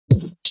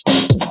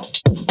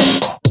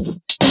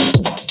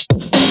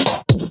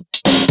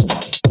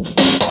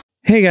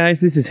Hey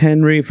guys, this is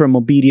Henry from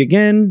OBEDIA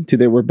again.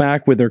 Today we're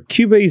back with our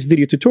Cubase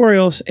video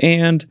tutorials,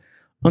 and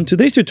on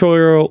today's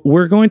tutorial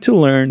we're going to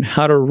learn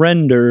how to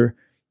render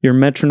your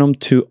metronome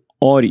to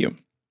audio.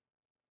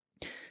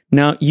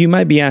 Now you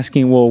might be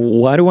asking, well,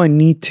 why do I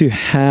need to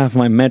have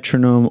my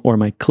metronome or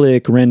my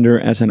click render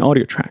as an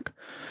audio track?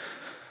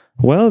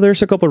 Well,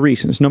 there's a couple of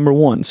reasons. Number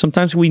one,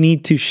 sometimes we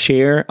need to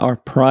share our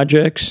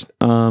projects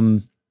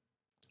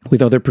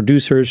with other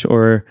producers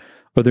or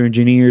other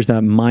engineers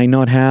that might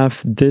not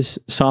have this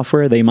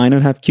software. They might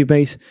not have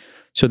Cubase,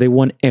 so they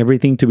want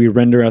everything to be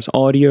rendered as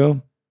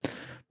audio.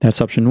 That's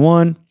option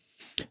one.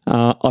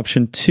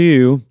 Option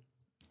two,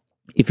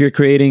 if you're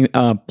creating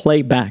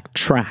playback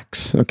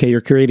tracks, okay,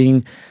 you're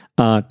creating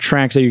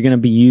tracks that you're going to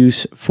be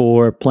used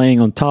for playing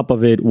on top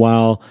of it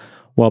while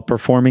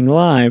performing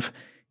live,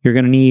 you're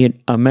going to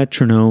need a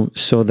metronome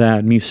so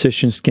that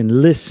musicians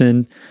can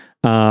listen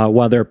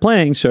while they're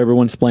playing, so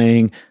everyone's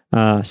playing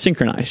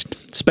synchronized,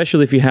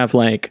 especially if you have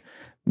like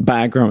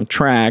background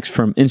tracks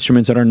from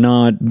instruments that are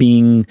not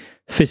being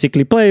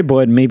physically played,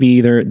 but maybe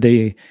either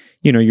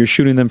you're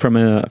shooting them from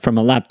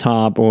a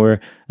laptop or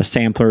a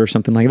sampler or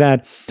something like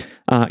that.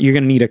 You're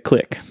going to need a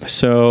click.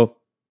 So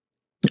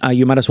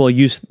you might as well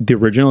use the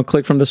original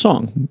click from the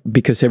song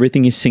because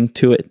everything is synced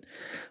to it.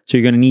 So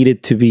you're going to need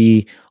it to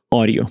be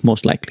audio,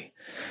 most likely.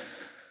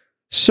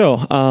 So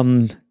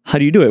how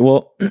do you do it?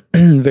 Well,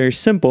 very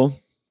simple.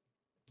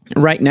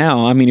 Right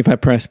now, I mean, if I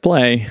press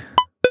play,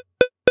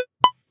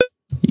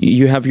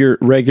 you have your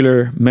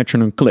regular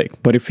metronome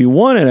click. But if you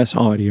want it as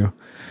audio,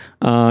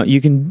 you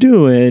can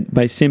do it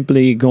by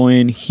simply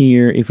going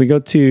here. If we go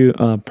to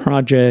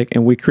project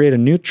and we create a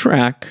new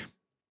track,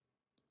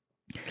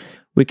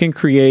 we can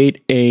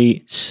create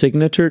a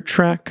signature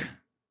track.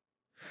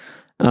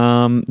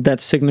 That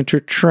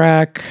signature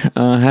track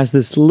has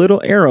this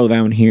little arrow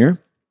down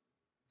here.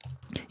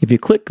 If you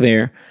click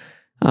there,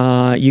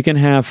 you can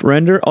have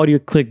render audio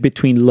click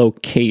between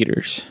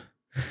locators.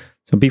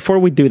 So before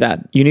we do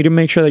that, you need to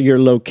make sure that your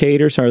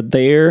locators are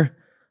there.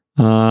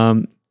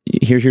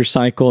 Here's your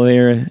cycle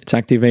there. It's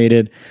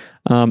activated.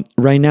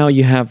 Right now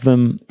you have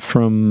them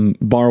from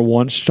bar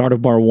 1, start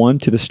of bar 1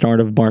 to the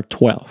start of bar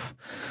 12.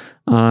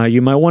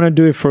 You might want to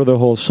do it for the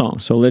whole song.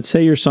 So let's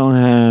say your song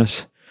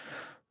has,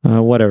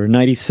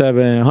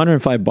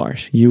 105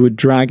 bars. You would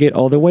drag it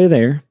all the way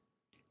there,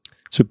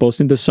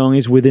 supposing the song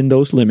is within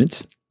those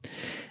limits.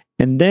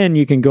 And then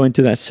you can go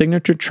into that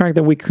signature track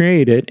that we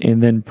created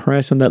and then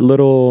press on that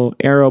little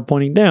arrow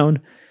pointing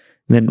down,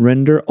 and then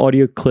render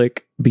audio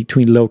click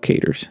between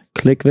locators.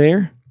 Click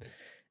there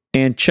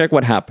and check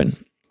what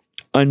happened.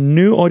 A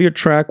new audio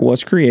track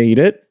was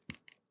created.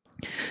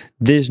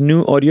 This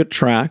new audio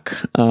track,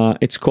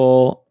 it's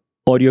called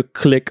Audio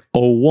Click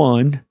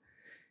 01.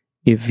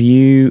 If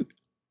you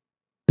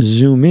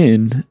zoom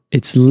in,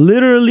 it's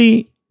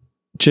literally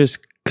just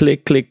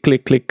click, click,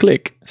 click, click,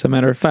 click. As a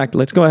matter of fact,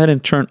 let's go ahead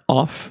and turn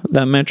off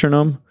that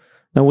metronome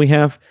that we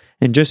have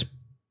and just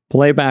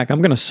play back.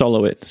 I'm going to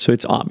solo it so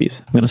it's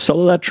obvious. I'm going to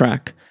solo that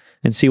track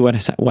and see what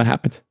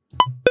happens.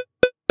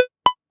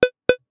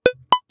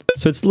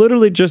 So it's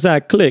literally just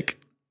that click,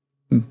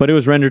 but it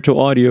was rendered to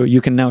audio.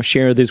 You can now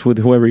share this with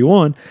whoever you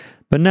want.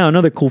 But now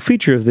another cool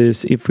feature of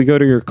this, if we go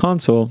to your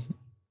console,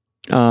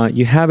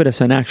 you have it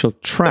as an actual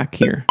track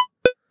here.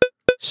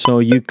 So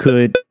you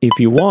could, if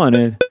you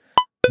wanted,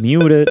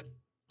 mute it,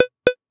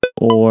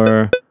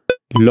 or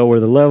lower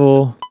the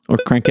level, or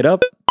crank it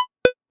up.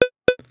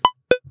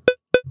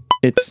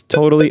 It's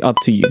totally up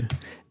to you.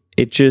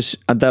 It just,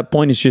 at that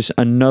point, it's just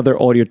another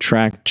audio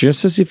track,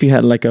 just as if you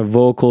had like a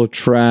vocal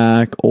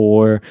track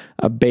or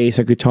a bass,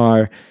 a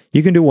guitar.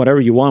 You can do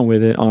whatever you want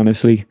with it,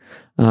 honestly.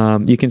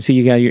 You can see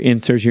you got your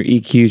inserts, your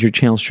EQs, your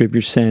channel strip,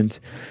 your sends.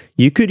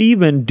 You could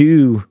even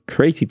do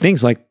crazy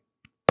things like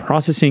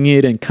processing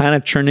it and kind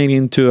of turning it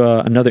into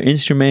another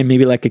instrument,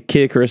 maybe like a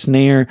kick or a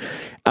snare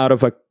out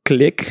of a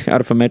click,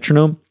 out of a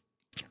metronome.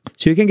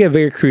 So you can get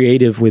very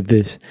creative with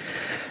this.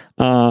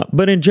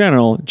 But in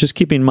general, just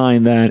keep in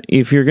mind that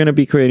if you're going to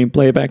be creating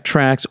playback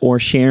tracks or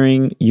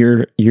sharing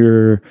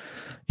your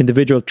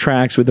individual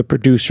tracks with a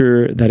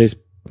producer that is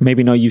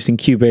maybe not using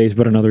Cubase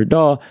but another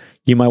DAW,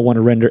 you might want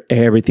to render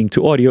everything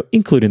to audio,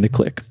 including the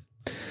click.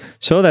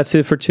 So that's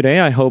it for today.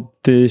 I hope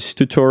this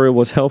tutorial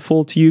was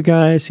helpful to you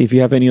guys. If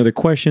you have any other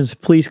questions,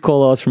 please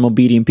call us from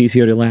OBEDIA and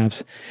PC Audio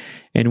Labs,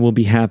 and we'll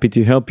be happy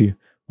to help you.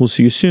 We'll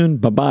see you soon.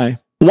 Bye-bye.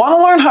 Want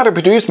to learn how to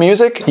produce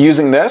music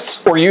using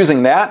this, or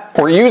using that,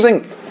 or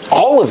using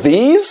all of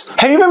these?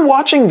 Have you been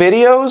watching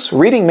videos,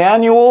 reading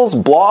manuals,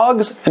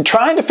 blogs, and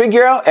trying to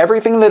figure out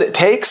everything that it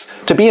takes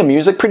to be a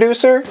music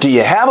producer? Do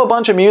you have a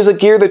bunch of music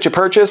gear that you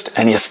purchased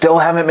and you still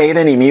haven't made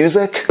any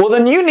music? Well,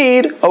 then you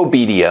need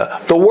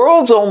OBEDIA, the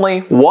world's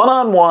only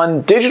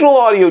one-on-one digital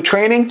audio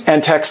training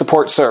and tech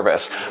support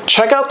service.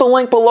 Check out the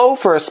link below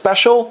for a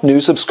special new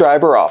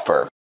subscriber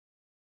offer.